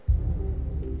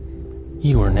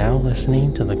You are now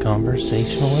listening to the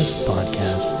Conversationalist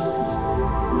Podcast.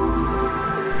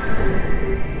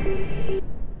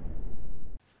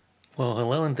 Well,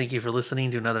 hello, and thank you for listening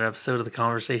to another episode of the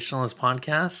Conversationalist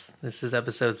Podcast. This is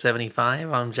episode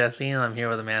 75. I'm Jesse, and I'm here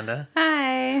with Amanda.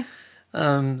 Hi.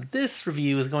 This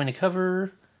review is going to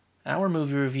cover our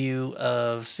movie review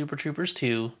of Super Troopers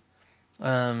 2.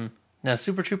 Now,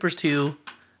 Super Troopers 2,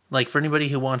 like, for anybody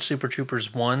who watched Super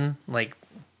Troopers 1, like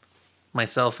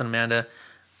myself and Amanda,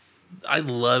 I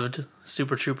loved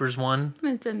Super Troopers 1.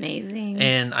 It's amazing.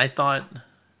 And I thought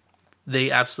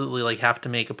they absolutely, like, have to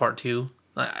make a part 2.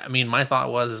 I mean, my thought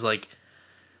was, like,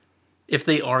 if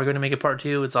they are going to make a part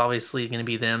 2, it's obviously going to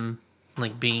be them,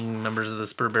 like, being members of the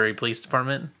Spurbury Police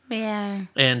Department. Yeah.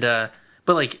 And,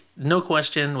 but, like, no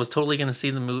question, was totally going to see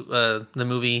the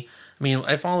movie. I mean,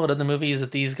 I followed other movies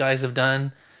that these guys have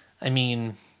done. I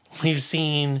mean, we've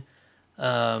seen,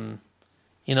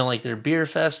 like, their Beer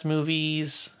Fest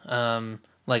movies.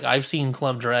 Like, I've seen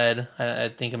Club Dread. I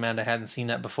think Amanda hadn't seen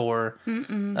that before.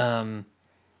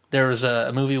 There was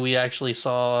a movie we actually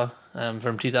saw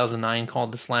from 2009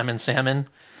 called The Slammin' Salmon.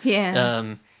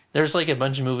 Yeah. There's, like, a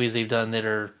bunch of movies they've done that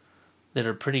are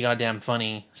pretty goddamn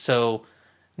funny. So,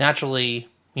 naturally,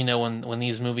 you know, when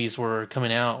these movies were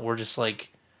coming out, we're just like,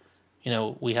 you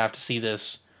know, we have to see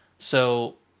this.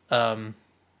 So, the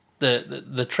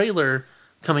trailer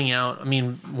coming out, I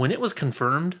mean, when it was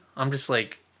confirmed, I'm just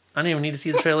like, I don't even need to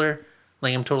see the trailer.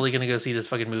 Like, I'm totally going to go see this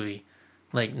fucking movie.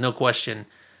 Like, no question.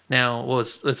 Now,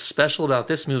 what's special about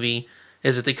this movie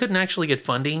is that they couldn't actually get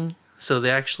funding, so they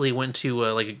actually went to,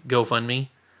 like, a GoFundMe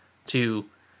to,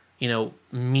 you know,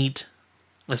 meet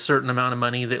a certain amount of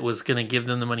money that was going to give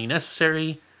them the money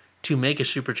necessary to make a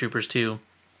Super Troopers 2.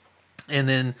 And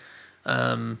then,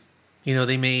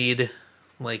 they made,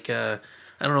 like, I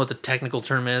don't know what the technical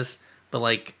term is, but,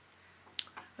 like,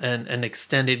 an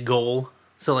extended goal.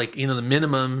 So, like, you know, the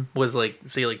minimum was, like,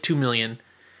 say, like, $2 million.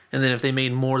 And then if they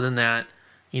made more than that,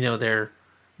 you know,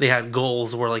 they had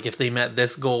goals where, like, if they met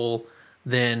this goal,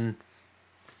 then,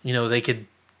 you know, they could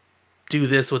do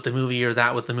this with the movie or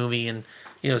that with the movie. And,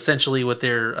 you know, essentially what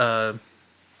their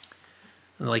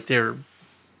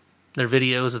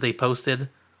videos that they posted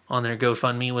on their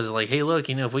GoFundMe was like, hey, look,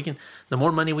 you know, if we can, the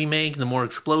more money we make, the more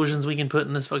explosions we can put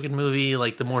in this fucking movie,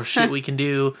 like, the more shit we can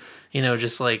do, you know,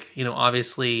 just like, you know,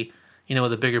 obviously, you know,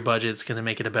 with a bigger budget, it's going to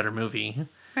make it a better movie.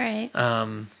 Right.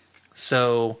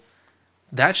 So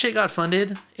that shit got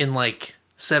funded in, like,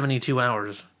 72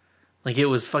 hours. Like, it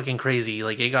was fucking crazy.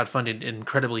 Like, it got funded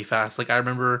incredibly fast. Like, I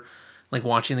remember, like,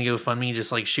 watching the GoFundMe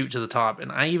just, like, shoot to the top.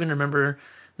 And I even remember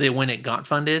that when it got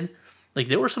funded, like,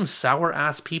 there were some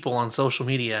sour-ass people on social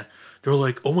media. They're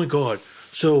like, oh my god,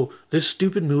 so this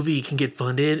stupid movie can get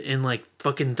funded in, like,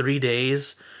 fucking 3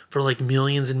 days for, like,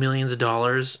 millions and millions of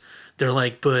dollars. They're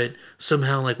like, but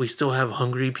somehow, like, we still have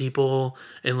hungry people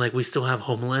and, like, we still have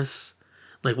homeless.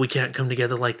 Like, we can't come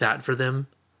together like that for them.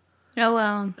 Oh,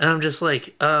 well. And I'm just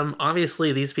like,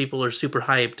 obviously these people are super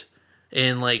hyped.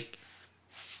 And, like,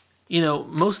 you know,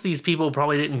 most of these people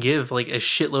probably didn't give, like, a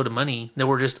shitload of money. There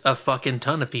were just a fucking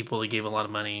ton of people that gave a lot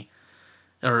of money.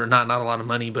 Or not a lot of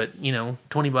money, but, you know,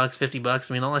 $20, $50.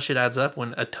 I mean, all that shit adds up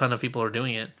when a ton of people are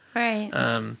doing it. Right.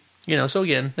 You know, so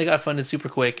again, they got funded super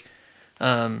quick.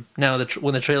 Now,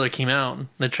 when the trailer came out,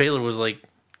 the trailer was like,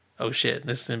 oh shit,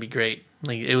 this is going to be great.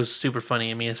 Like, it was super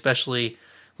funny. I mean, especially,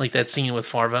 like, that scene with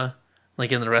Farva,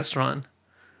 like, in the restaurant.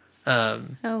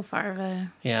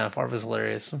 Farva. Yeah, Farva's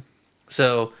hilarious.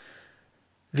 So,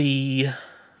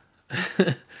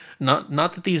 not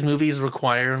that these movies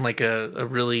require, like, a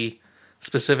really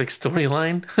specific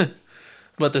storyline,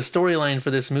 but the storyline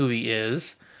for this movie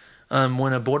is,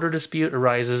 when a border dispute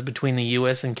arises between the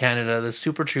U.S. and Canada, the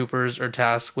Super Troopers are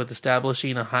tasked with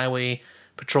establishing a highway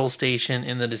patrol station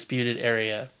in the disputed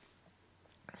area.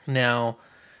 Now,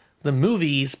 the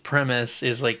movie's premise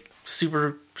is, like,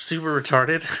 super, super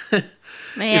retarded.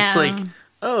 Yeah. It's like,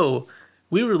 oh,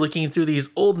 we were looking through these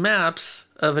old maps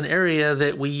of an area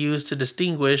that we used to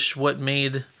distinguish what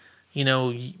made, you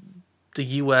know, the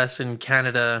U.S. and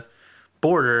Canada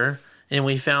border, and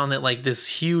we found that, like, this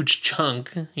huge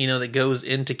chunk, you know, that goes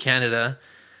into Canada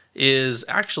is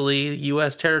actually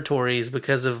U.S. territories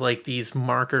because of, like, these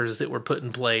markers that were put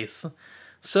in place.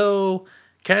 So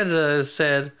Canada has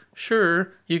said,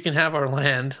 sure, you can have our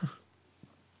land,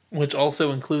 which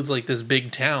also includes, like, this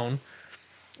big town,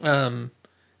 and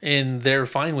they're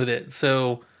fine with it.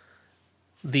 So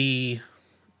I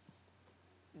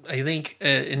think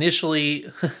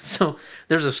initially, so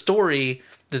there's a story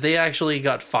that they actually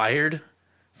got fired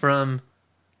from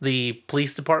the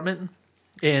police department,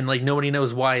 and, like, nobody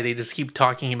knows why. They just keep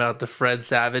talking about the Fred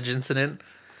Savage incident.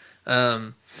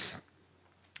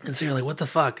 And so you're like, what the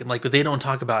fuck? And like, but they don't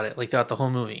talk about it like throughout the whole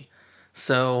movie.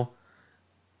 So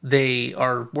they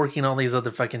are working all these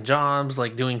other fucking jobs,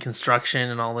 like doing construction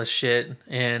and all this shit.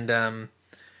 And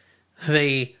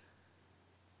they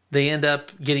end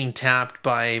up getting tapped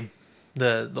by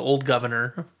the old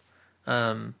governor.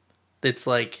 It's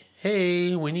like,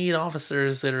 hey, we need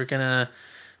officers that are gonna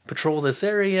patrol this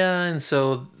area, and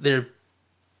so they're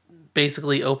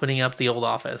basically opening up the old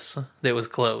office that was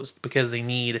closed because they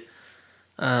need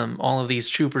all of these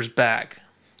troopers back.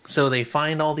 So they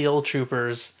find all the old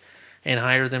troopers and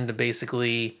hire them to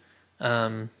basically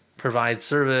provide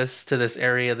service to this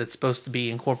area that's supposed to be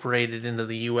incorporated into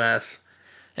the U.S.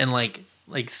 And like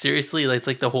seriously, it's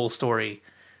like the whole story.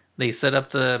 They set up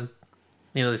the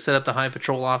high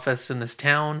patrol office in this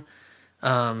town.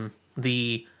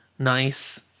 The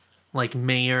nice like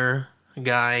mayor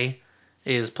guy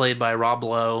is played by Rob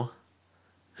Lowe,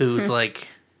 who's like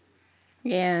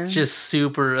Yeah. just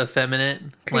super effeminate,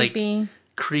 Creepy. like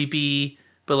creepy,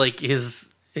 but like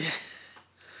his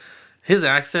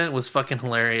accent was fucking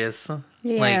hilarious.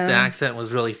 Yeah. Like the accent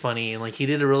was really funny, and like he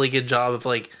did a really good job of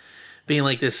like being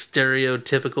like this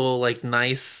stereotypical like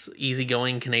nice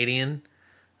easygoing Canadian.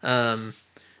 But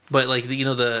like the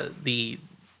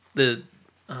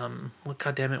what,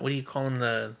 god damn it, what do you call them,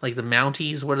 the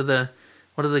Mounties? What are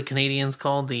the Canadians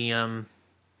called? The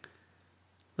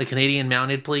Canadian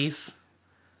Mounted Police.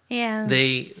 Yeah.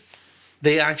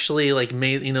 They actually like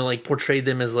made, like portrayed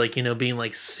them as like, being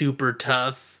like super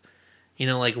tough,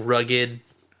 like rugged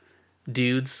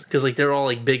dudes, because like they're all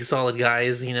like big solid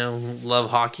guys, love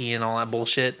hockey and all that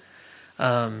bullshit.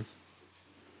 And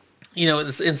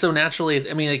so naturally,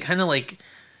 I mean, it kind of like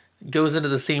goes into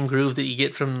the same groove that you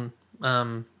get from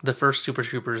the first Super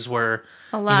Troopers, where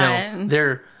A lot.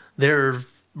 they're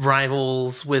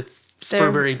rivals with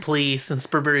Spurbury Police, and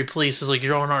Spurbury Police is like,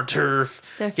 you're on our turf.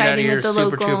 They're Get out of fighting here, with the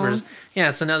Super locals. Troopers. Yeah,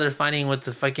 so now they're fighting with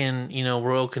the fucking,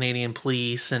 Royal Canadian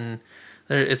Police, and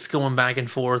it's going back and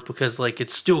forth because like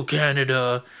it's still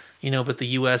Canada, but the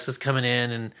U.S. is coming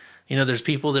in, and there's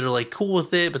people that are like cool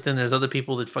with it, but then there's other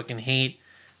people that fucking hate,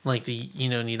 like the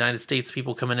United States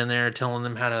people coming in there telling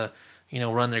them how to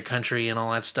run their country and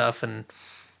all that stuff, and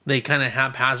they kind of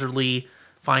haphazardly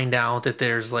find out that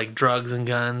there's like drugs and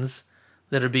guns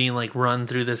that are being like run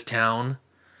through this town.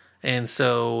 And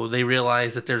so they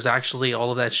realize that there's actually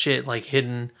all of that shit like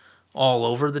hidden all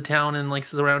over the town and like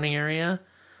the surrounding area,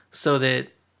 so that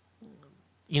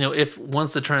if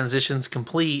once the transition's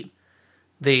complete,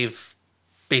 they've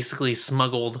basically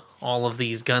smuggled all of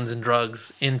these guns and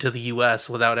drugs into the US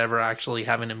without ever actually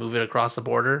having to move it across the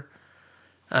border.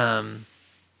 And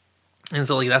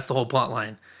so like that's the whole plot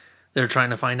line. They're trying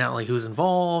to find out like who's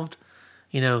involved,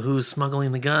 who's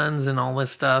smuggling the guns and all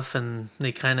this stuff, and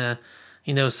they kind of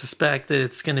suspect that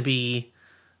it's going to be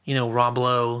Rob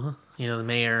Lowe, the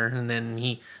mayor, and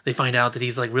then they find out that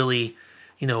he's like really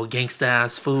a gangsta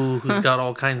ass fool who's got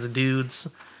all kinds of dudes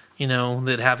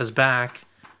that have his back,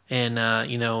 and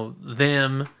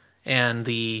them and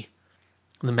the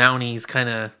Mounties kind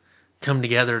of come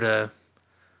together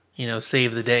to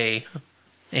save the day.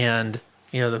 And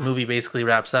the movie basically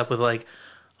wraps up with like,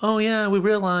 oh yeah, we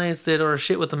realized that our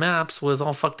shit with the maps was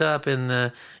all fucked up, and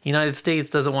the United States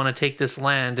doesn't want to take this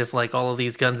land if like all of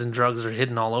these guns and drugs are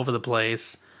hidden all over the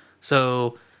place.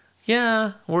 So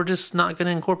yeah, we're just not going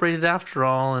to incorporate it after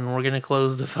all, and we're going to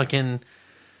close the fucking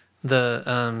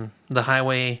the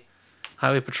highway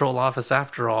patrol office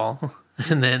after all.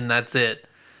 And then that's it.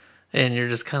 And you're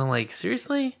just kind of like,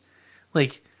 seriously?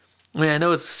 Like, I mean, I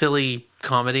know it's silly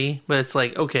comedy, but it's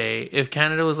like, okay, if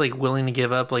Canada was like willing to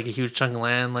give up like a huge chunk of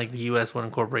land, like the U.S. would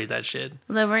incorporate that shit.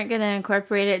 They weren't going to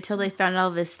incorporate it till they found all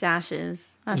of his stashes.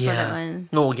 That's what it was.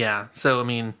 Well, yeah. So, I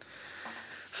mean,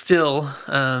 still,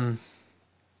 the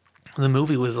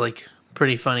movie was like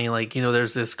pretty funny. Like,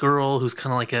 there's this girl who's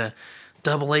kind of like a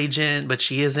double agent, but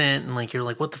she isn't. And like, you're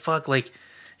like, what the fuck? Like,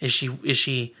 is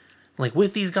she like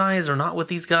with these guys or not with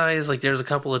these guys? Like, there's a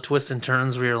couple of twists and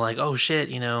turns where you're like, oh shit,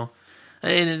 And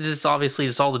it's obviously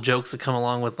just all the jokes that come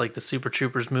along with like the Super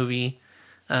Troopers movie.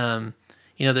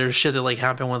 There's shit that like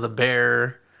happened with a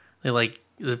bear. They like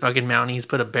the fucking Mounties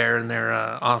put a bear in their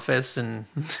office, and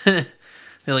they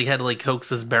like had to like coax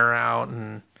this bear out,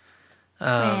 and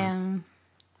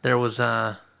there was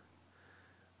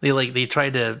they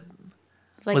tried to.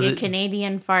 It's like a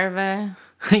Canadian Farva.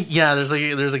 Yeah, there's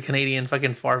a Canadian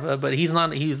fucking Farva, but he's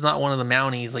not one of the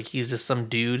Mounties. Like he's just some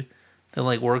dude that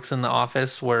like works in the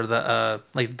office where the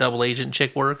like double agent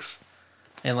chick works,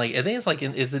 and like I think it's like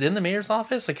is it in the mayor's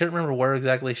office? I can't remember where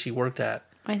exactly she worked at.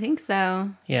 I think so.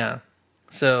 Yeah,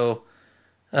 so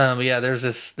yeah, there's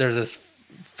this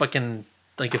fucking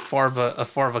like a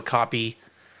Farva copy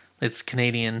It's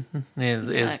Canadian. Is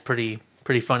Yuck.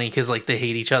 pretty funny because like they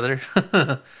hate each other.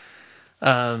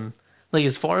 Like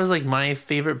as far as like my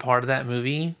favorite part of that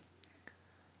movie,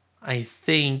 I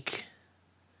think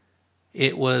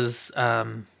it was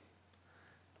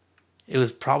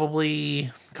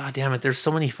probably, god damn it, there's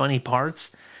so many funny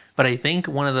parts, but I think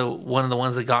one of the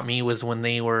ones that got me was when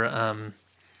they were in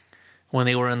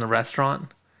the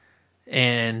restaurant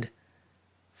and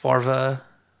Farva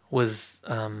was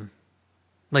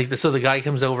so the guy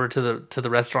comes over to the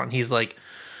restaurant and he's like,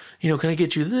 can I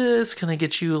get you this? Can I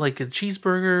get you like a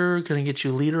cheeseburger? Can I get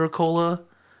you a liter of cola?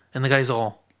 And the guy's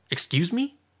all, excuse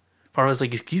me? Farva's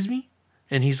like, excuse me?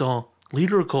 And he's all,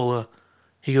 liter of cola.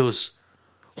 He goes,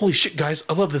 holy shit, guys,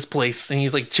 I love this place. And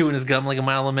he's like chewing his gum like a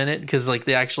mile a minute because like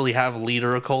they actually have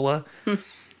liter of cola.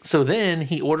 So then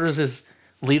he orders his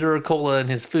liter of cola and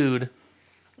his food,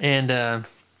 and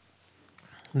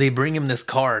they bring him this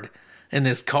card, and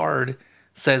this card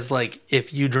says like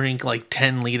if you drink like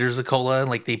 10 liters of cola,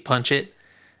 like they punch it,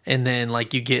 and then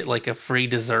like you get like a free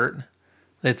dessert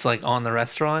that's like on the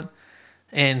restaurant.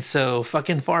 And so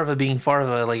fucking Farva being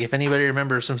Farva, like if anybody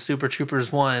remembers from Super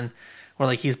Troopers 1 where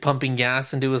like he's pumping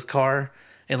gas into his car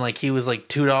and like he was like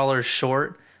 $2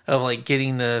 short of like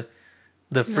getting the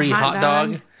free hot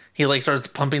dog. He like starts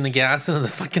pumping the gas into the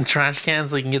fucking trash can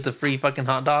so he can get the free fucking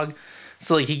hot dog.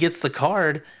 So like he gets the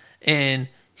card and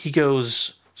he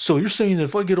goes, so you're saying that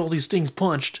if I get all these things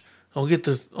punched, I'll get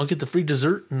the free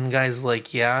dessert? And the guy's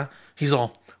like, yeah. He's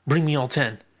all, bring me all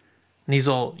 10. And he's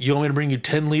all, you want me to bring you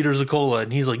 10 liters of cola?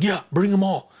 And he's like, yeah, bring them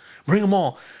all. Bring them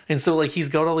all. And so like he's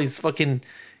got all these fucking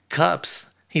cups.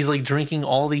 He's like drinking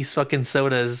all these fucking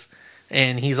sodas.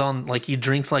 And he's on, like, he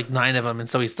drinks like 9 of them. And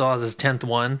so he still has his 10th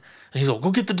one. And he's all,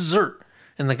 go get the dessert.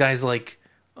 And the guy's like,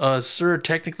 sir,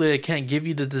 technically I can't give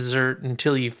you the dessert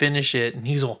until you finish it. And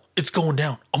he's all, it's going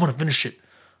down. I'm going to finish it.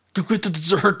 Go get the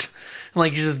dessert. And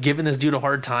like, he's just giving this dude a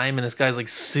hard time. And this guy's like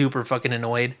super fucking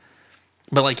annoyed.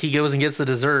 But like, he goes and gets the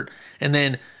dessert. And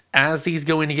then as he's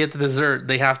going to get the dessert,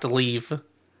 they have to leave.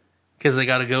 Because they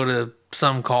got to go to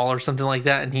some call or something like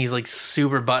that. And he's like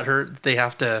super butthurt. They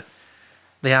have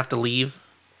to leave.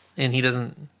 And he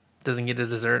doesn't get his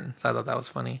dessert. So I thought that was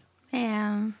funny.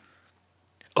 Yeah.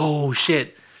 Oh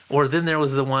shit! Or then there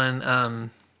was the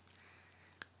one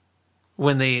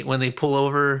when they pull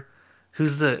over.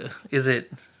 Is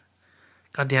it?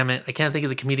 God damn it! I can't think of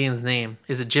the comedian's name.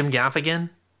 Is it Jim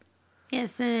Gaffigan?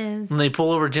 Yes, it is. When they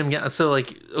pull over Jim Gaffigan. So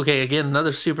like, okay, again,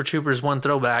 another Super Troopers 1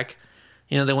 throwback.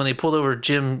 That when they pulled over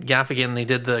Jim Gaffigan, they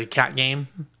did the cat game.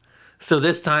 So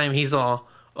this time he's all,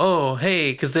 oh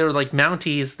hey, because they're like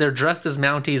Mounties. They're dressed as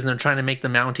Mounties and they're trying to make the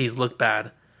Mounties look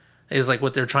bad. Is like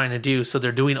what they're trying to do. So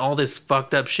they're doing all this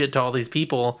fucked up shit to all these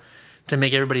people to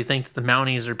make everybody think that the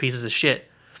Mounties are pieces of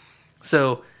shit.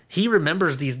 So he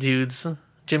remembers these dudes.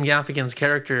 Jim Gaffigan's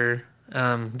character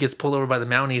gets pulled over by the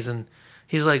Mounties and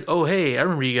he's like, oh hey, I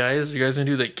remember you guys. You guys gonna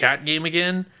do the cat game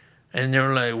again? And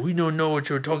they're like, we don't know what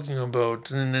you're talking about.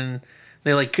 And then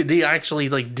they actually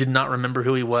like did not remember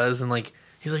who he was. And like,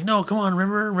 he's like, no, come on,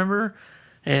 remember?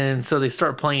 And so they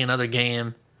start playing another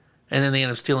game and then they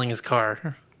end up stealing his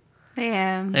car.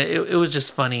 Yeah. It was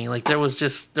just funny. Like there was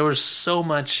so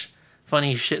much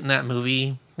funny shit in that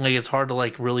movie. Like it's hard to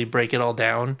like really break it all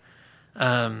down.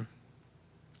 I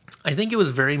think it was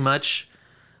very much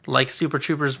like Super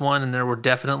Troopers 1, and there were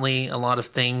definitely a lot of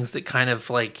things that kind of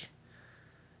like,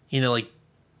 like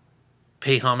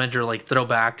pay homage or like throw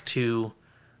back to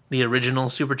the original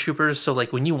Super Troopers. So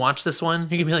like when you watch this one,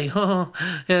 you can be like, oh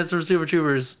yeah, it's from Super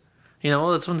Troopers.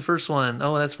 Oh, that's from the first one.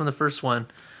 Oh, that's from the first one.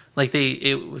 Like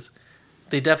they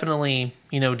definitely,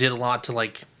 did a lot to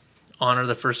like honor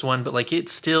the first one, but like it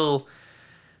still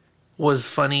was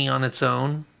funny on its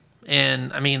own.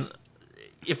 And I mean,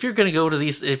 if you're gonna go to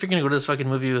this fucking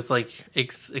movie with like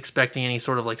expecting any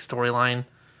sort of like storyline,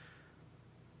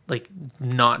 like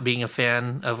not being a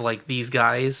fan of like these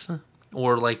guys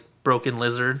or like Broken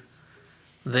Lizard,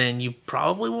 then you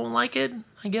probably won't like it,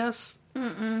 I guess.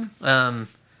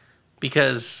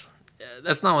 Because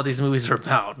that's not what these movies are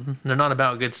about. They're not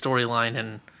about good storyline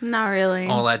and not really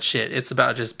all that shit. It's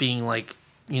about just being like,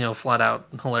 flat out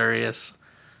hilarious.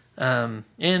 And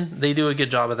they do a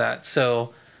good job of that.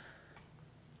 So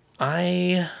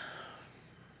I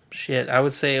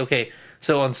would say, okay,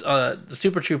 so on the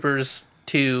Super Troopers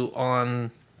 2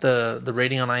 on the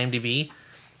rating on IMDb,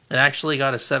 it actually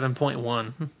got a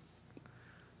 7.1.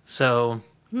 So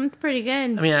that's pretty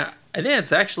good. I mean, I think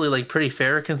it's actually like pretty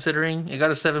fair considering it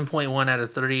got a 7.1 out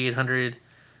of 3,800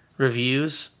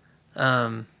 reviews.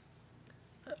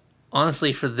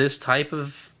 Honestly, for this type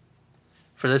of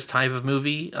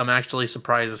movie, I'm actually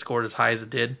surprised it scored as high as it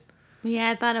did. Yeah,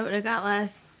 I thought it would have got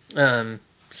less.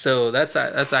 So that's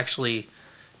actually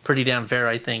pretty damn fair,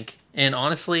 I think. And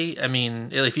honestly, I mean,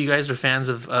 if you guys are fans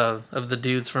of the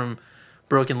dudes from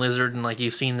Broken Lizard and like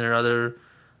you've seen their other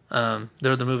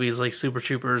movies like Super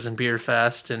Troopers and Beer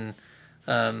Fest and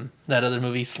that other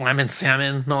movie Slammin'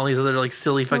 Salmon and all these other like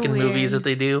silly fucking weird. movies that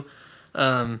they do,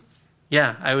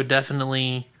 yeah, I would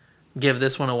definitely give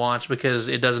this one a watch because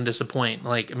it doesn't disappoint.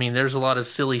 Like, I mean, there's a lot of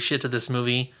silly shit to this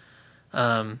movie.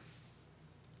 And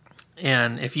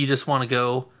if you just want to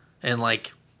go and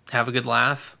like have a good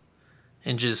laugh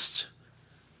and just,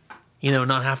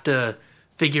 not have to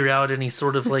figure out any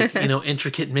sort of like,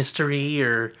 intricate mystery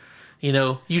or,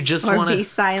 you just want to be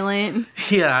silent.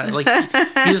 Yeah. Like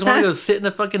you just want to go sit in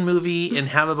a fucking movie and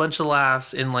have a bunch of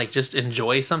laughs and like just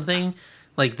enjoy something.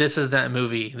 Like this is that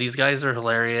movie. These guys are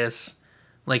hilarious.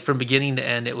 Like from beginning to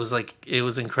end, it was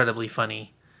incredibly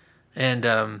funny.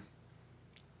 And,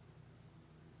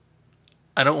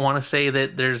 I don't want to say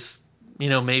that there's,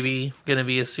 maybe going to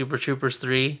be a Super Troopers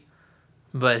 3,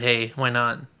 but hey, why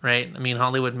not, right? I mean,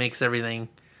 Hollywood makes everything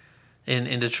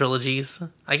into trilogies.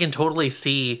 I can totally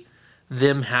see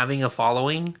them having a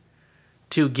following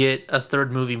to get a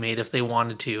third movie made if they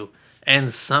wanted to,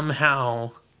 and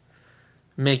somehow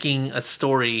making a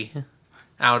story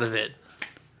out of it.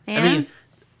 Yeah. I mean,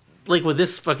 like with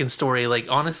this fucking story, like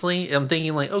honestly, I'm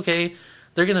thinking like, okay,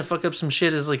 they're gonna fuck up some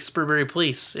shit as like Spurbury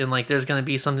Police, and like there's gonna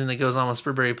be something that goes on with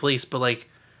Spurbury Police, but like,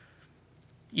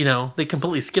 they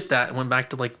completely skipped that and went back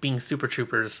to like being Super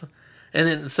Troopers, and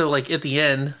then so like at the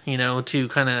end, to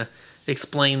kind of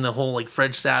explain the whole like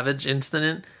Fred Savage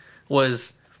incident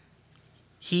was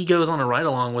he goes on a ride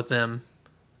along with them,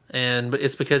 but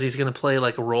it's because he's gonna play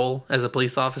like a role as a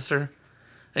police officer,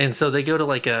 and so they go to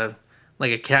like a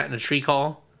cat in a tree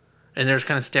call, and they're just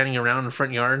kind of standing around in the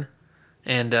front yard,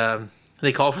 and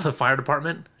they call for the fire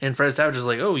department, and Fred Savage is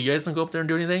like, "Oh, you guys don't go up there and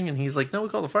do anything?" And he's like, "No, we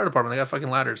call the fire department. They got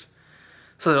fucking ladders."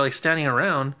 So they're like standing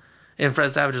around, and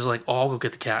Fred Savage is like, "Oh, I'll go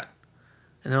get the cat."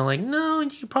 And they're like, "No,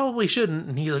 you probably shouldn't."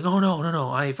 And he's like, "Oh,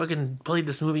 no. I fucking played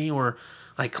this movie where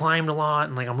I climbed a lot,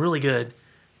 and like I'm really good."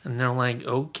 And they're like,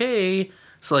 "Okay."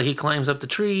 So like he climbs up the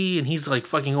tree, and he's like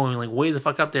fucking going like way the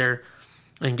fuck up there,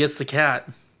 and gets the cat.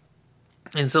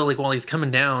 And so like while he's coming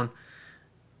down,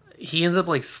 he ends up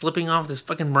like slipping off this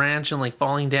fucking branch and like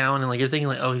falling down, and like you're thinking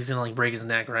like, oh, he's gonna like break his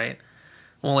neck, right?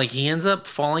 Well, like he ends up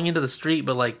falling into the street,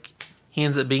 but like he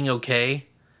ends up being okay,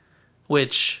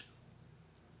 which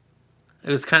it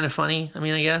was kind of funny. I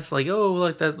mean, I guess like, oh,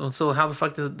 like that. So how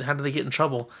did they get in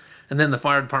trouble? And then the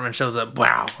fire department shows up,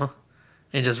 wow,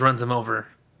 and just runs him over,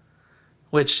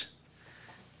 which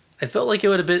I felt like it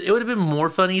would have been more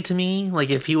funny to me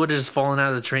like if he would have just fallen out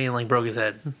of the tree and like broke his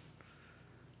head.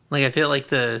 Like I feel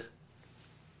like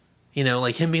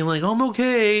like him being like, oh, I'm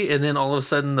okay, and then all of a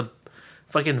sudden the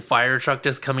fucking fire truck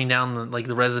just coming down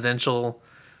the residential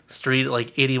street at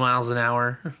like 80 miles an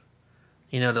hour,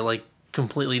 to like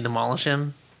completely demolish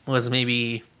him was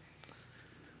maybe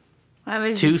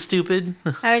too stupid.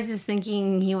 I was just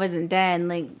thinking he wasn't dead,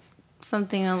 like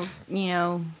something,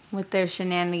 with their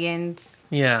shenanigans.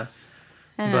 Yeah.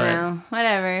 I don't know.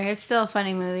 Whatever. It's still a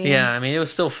funny movie. Yeah, I mean, it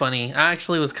was still funny. I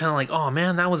actually was kind of like, oh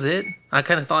man, that was it. I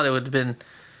kind of thought it would have been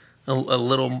a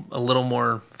little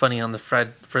more funny on the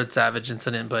Fred Savage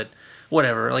incident, but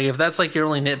whatever. Like if that's like your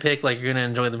only nitpick, like you're gonna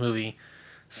enjoy the movie.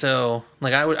 So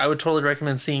like I would totally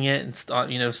recommend seeing it.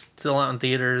 It's still out in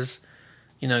theaters.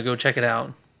 Go check it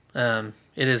out.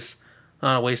 It is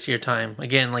not a waste of your time.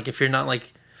 Again, like if you're not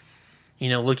like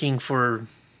looking for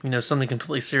something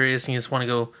completely serious and you just want to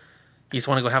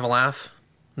go have a laugh,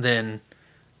 then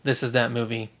this is that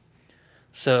movie.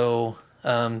 So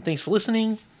thanks for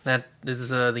listening. That is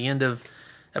the end of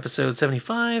episode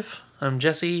 75. I'm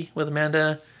Jesse with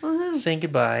Amanda. Woohoo. Saying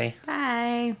goodbye.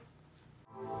 Bye.